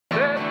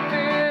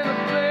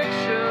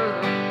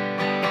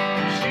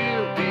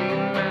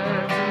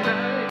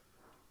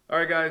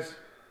Alright guys,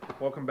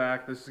 welcome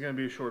back. This is going to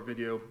be a short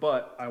video,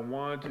 but I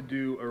wanted to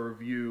do a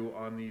review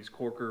on these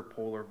Korker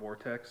Polar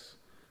Vortex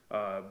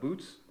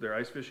boots. They're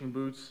ice fishing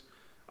boots.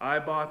 I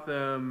bought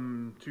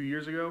them 2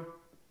 years ago,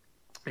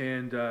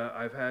 and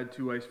I've had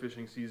 2 ice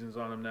fishing seasons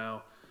on them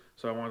now,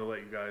 so I wanted to let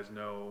you guys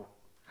know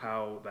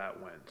how that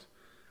went.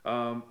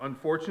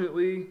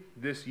 Unfortunately,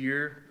 this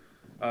year,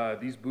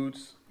 these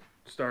boots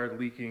started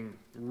leaking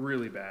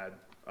really bad.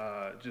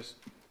 Just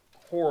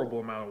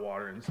horrible amount of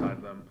water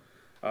inside them.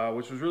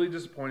 Which was really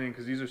disappointing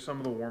because these are some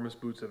of the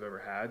warmest boots I've ever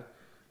had.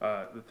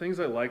 The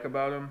things I like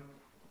about them,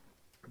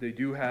 they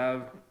do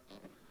have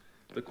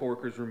the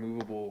Korker's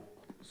removable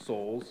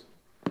soles,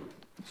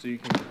 so you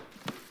can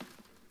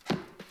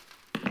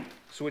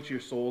switch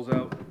your soles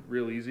out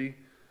real easy.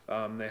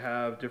 They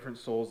have different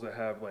soles that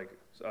have like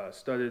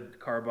studded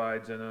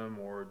carbides in them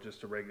or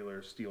just a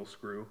regular steel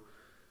screw.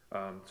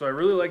 So I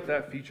really like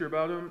that feature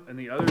about them. And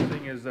the other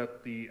thing is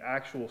that the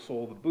actual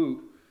sole of the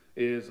boot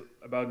is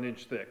about 1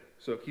 inch thick,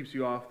 so it keeps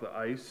you off the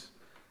ice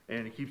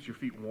and it keeps your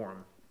feet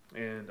warm.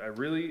 And I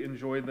really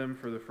enjoyed them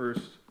for the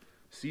first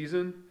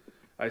season.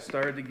 I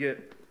started to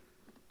get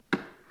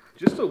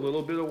just a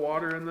little bit of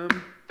water in them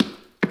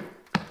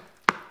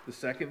the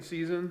second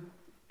season,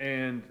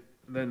 and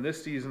then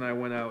this season I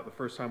went out, the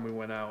first time we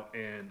went out,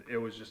 and it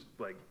was just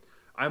like,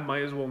 I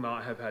might as well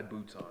not have had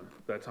boots on.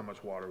 That's how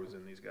much water was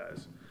in these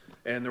guys.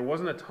 And there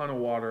wasn't a ton of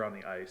water on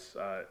the ice.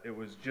 It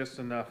was just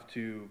enough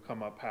to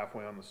come up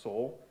halfway on the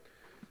sole.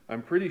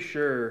 I'm pretty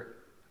sure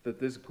that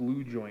this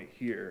glue joint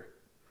here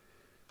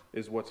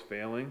is what's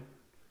failing.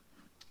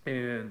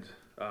 And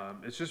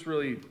it's just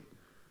really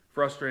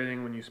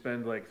frustrating when you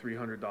spend like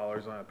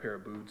 $300 on a pair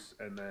of boots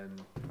and then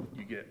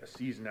you get a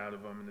season out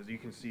of them. And as you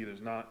can see,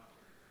 there's not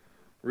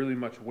really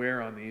much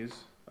wear on these.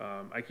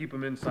 I keep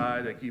them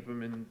inside. I keep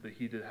them in the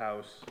heated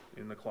house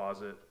in the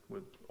closet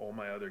with all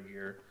my other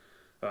gear.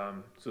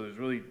 So there's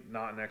really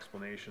not an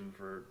explanation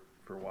for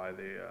why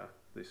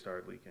they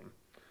started leaking.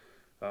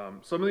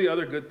 Some of the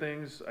other good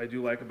things I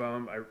do like about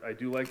them, I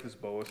do like this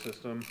BOA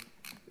system.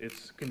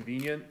 It's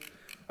convenient.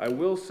 I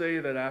will say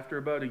that after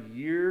about a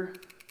year,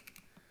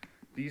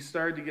 these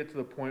started to get to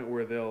the point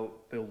where they'll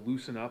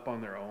loosen up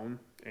on their own,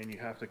 and you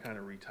have to kind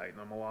of retighten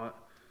them a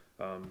lot.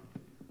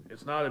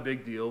 It's not a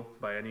big deal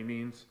by any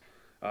means.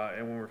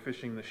 And when we're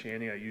fishing the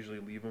shanty, I usually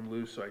leave them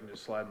loose so I can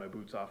just slide my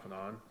boots off and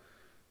on.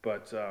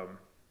 But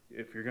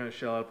if you're going to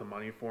shell out the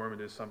money for them,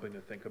 it is something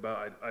to think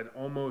about.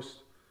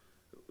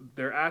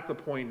 They're at the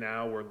point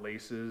now where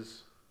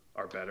laces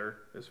are better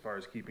as far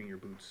as keeping your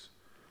boots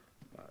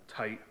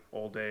tight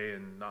all day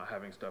and not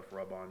having stuff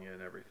rub on you and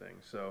everything.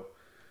 So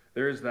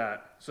there is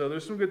that. So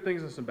there's some good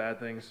things and some bad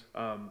things.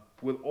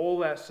 With all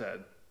that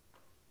said,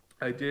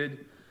 I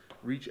did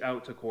reach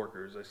out to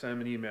Korkers. I sent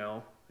them an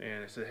email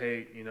and I said,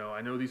 hey, you know,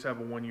 I know these have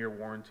a 1-year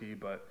warranty,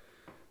 but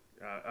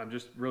I'm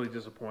just really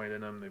disappointed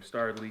in them. They've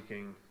started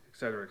leaking, et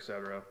cetera, et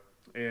cetera.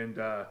 And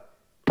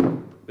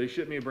they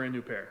shipped me a brand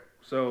new pair.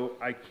 So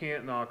I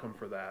can't knock them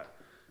for that.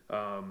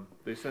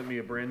 They sent me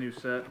a brand new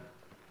set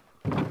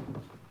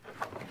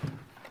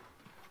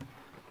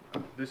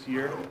this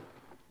year.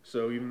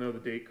 So even though the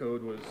date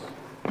code was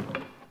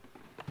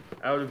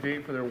out of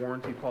date for their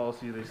warranty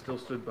policy, they still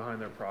stood behind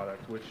their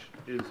product, which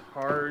is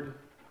hard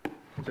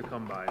to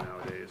come by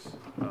nowadays.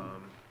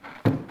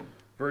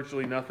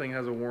 Virtually nothing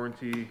has a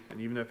warranty, and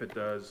even if it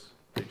does,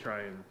 they try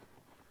and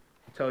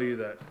tell you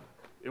that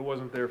it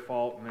wasn't their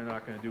fault and they're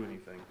not going to do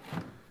anything.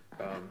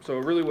 So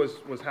it really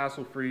was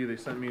hassle-free. They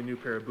sent me a new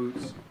pair of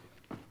boots.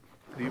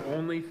 The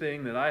only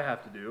thing that I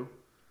have to do,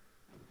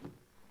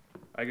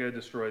 I got to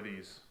destroy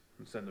these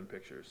and send them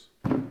pictures.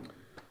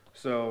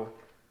 So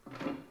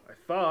I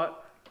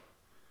thought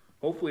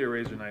hopefully a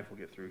razor knife will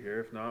get through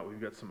here. If not,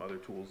 we've got some other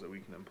tools that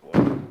we can employ.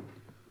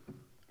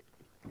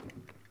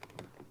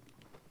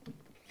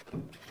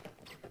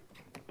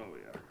 Oh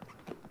yeah.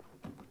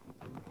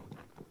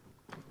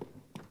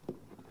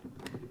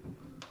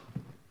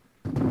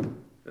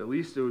 At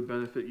least it would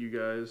benefit you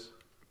guys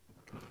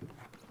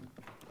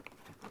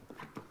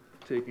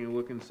taking a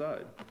look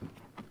inside.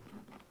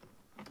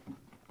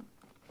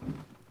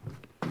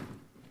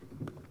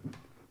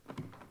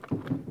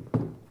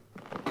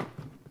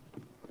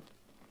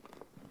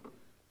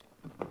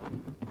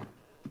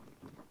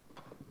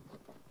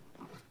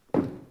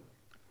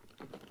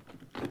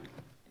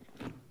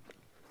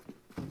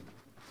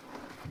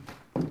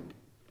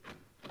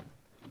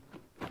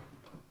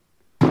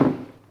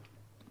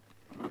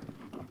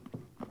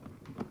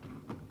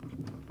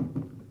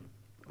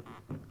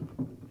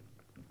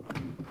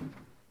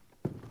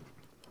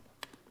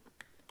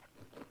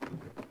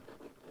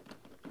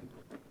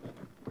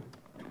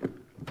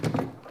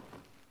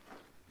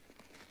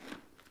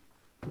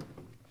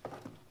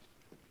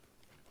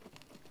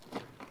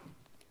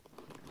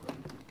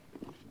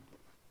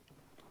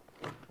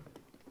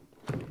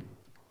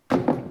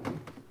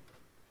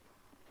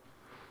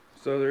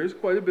 So there is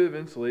quite a bit of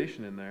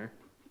insulation in there,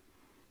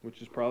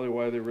 which is probably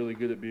why they're really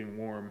good at being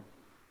warm,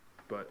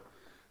 but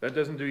that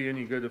doesn't do you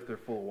any good if they're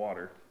full of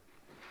water.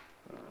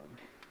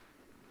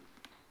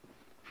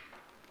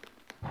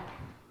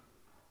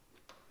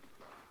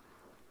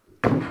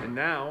 And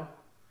now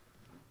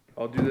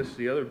I'll do this to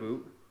the other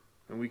boot,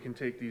 and we can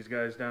take these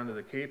guys down to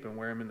the Cape and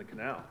wear them in the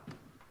canal.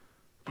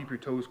 Keep your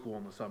toes cool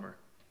in the summer.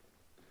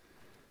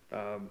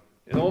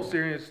 In all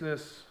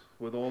seriousness,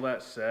 with all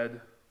that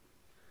said,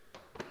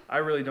 I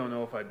really don't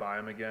know if I'd buy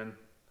them again.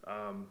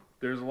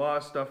 There's a lot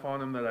of stuff on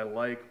them that I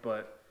like,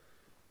 but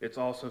it's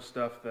also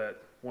stuff that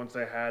once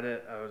I had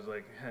it, I was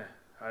like,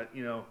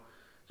 you know,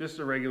 just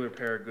a regular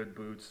pair of good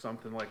boots,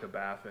 something like a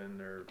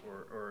Baffin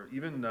or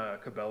even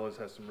Cabela's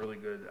has some really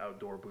good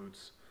outdoor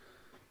boots.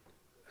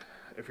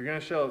 If you're gonna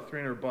shell out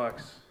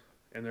 $300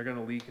 and they're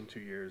gonna leak in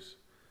 2 years,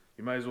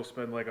 you might as well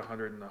spend like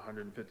 $100 and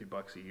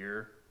 $150 a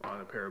year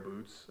on a pair of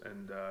boots,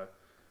 and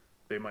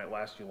they might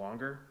last you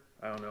longer.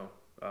 I don't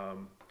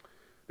know.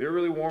 They were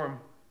really warm,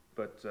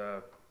 but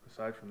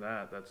aside from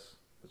that, that's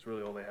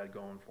really all they had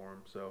going for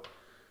them. So,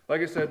 like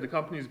I said, the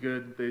company's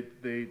good.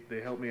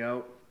 They helped me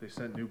out. They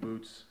sent new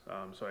boots,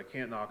 so I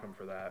can't knock them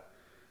for that.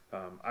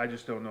 I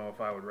just don't know if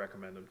I would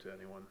recommend them to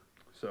anyone.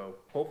 So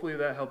hopefully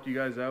that helped you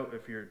guys out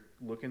if you're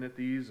looking at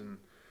these and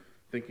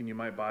thinking you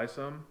might buy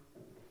some.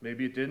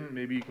 Maybe it didn't.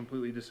 Maybe you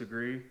completely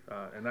disagree,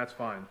 and that's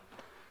fine.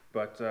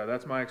 But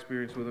that's my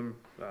experience with them,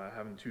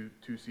 having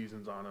two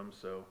seasons on them.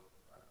 So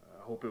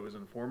I hope it was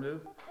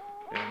informative,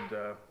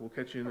 and we'll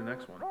catch you in the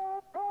next one.